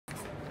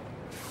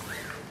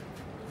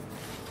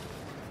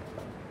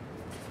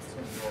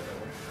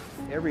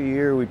Every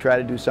year we try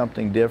to do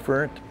something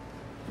different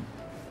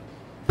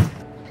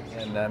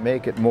and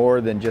make it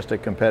more than just a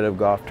competitive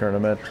golf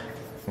tournament.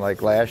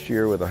 Like last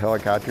year with a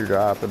helicopter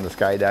drop and the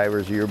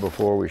skydivers, the year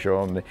before we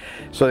show them,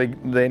 so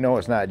they know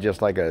it's not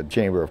just like a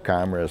Chamber of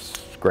Commerce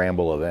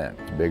scramble event.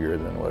 It's bigger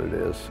than what it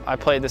is. I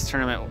played this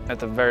tournament at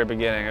the very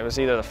beginning. It was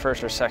either the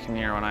first or second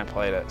year when I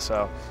played it,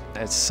 so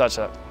it's such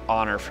an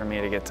honor for me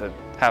to get to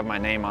have my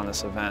name on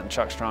this event.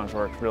 Chuck Strong's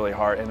worked really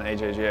hard, and the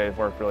AJGA have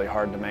worked really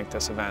hard to make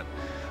this event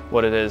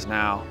what it is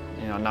now,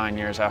 9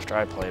 years after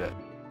I played it.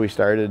 We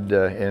started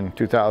in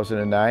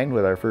 2009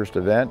 with our first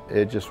event.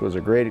 It just was a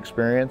great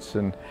experience,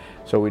 and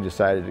so we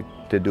decided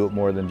to do it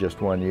more than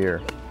just 1 year.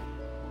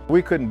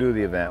 We couldn't do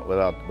the event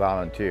without the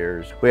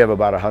volunteers. We have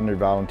about 100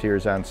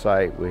 volunteers on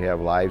site. We have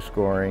live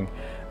scoring,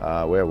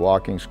 we have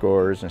walking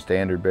scores and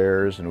standard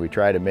bearers, and we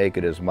try to make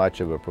it as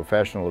much of a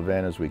professional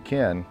event as we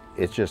can.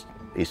 It's just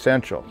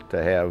essential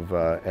to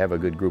have a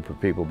good group of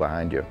people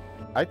behind you.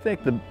 I think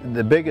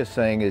the biggest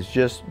thing is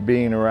just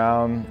being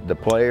around the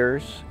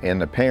players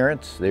and the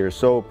parents. They're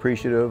so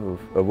appreciative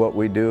of what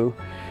we do,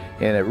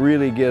 and it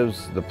really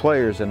gives the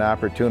players an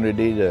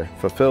opportunity to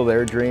fulfill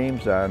their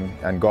dreams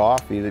on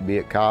golf, either be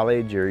at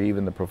college or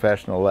even the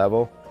professional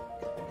level.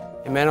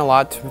 It meant a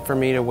lot for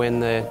me to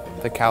win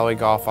the Callaway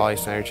Golf Ollie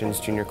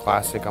Schiederjans Junior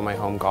Classic on my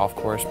home golf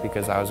course,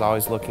 because I was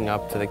always looking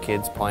up to the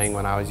kids playing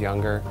when I was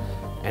younger,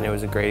 and it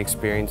was a great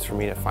experience for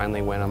me to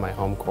finally win on my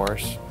home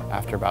course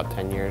after about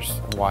 10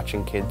 years of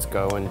watching kids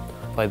go and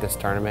play this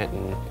tournament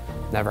and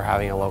never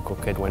having a local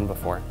kid win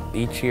before.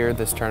 Each year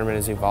this tournament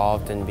has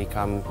evolved and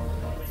become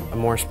a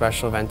more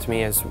special event to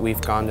me as we've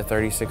gone to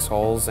 36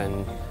 holes,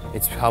 and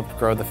it's helped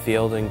grow the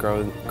field and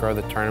grow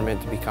the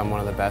tournament to become one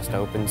of the best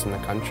opens in the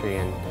country.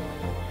 And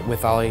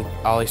with Ollie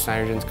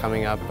Schiederjans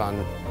coming up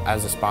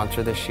as a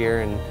sponsor this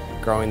year and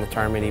growing the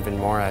tournament even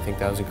more, I think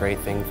that was a great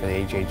thing for the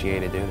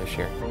AJGA to do this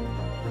year.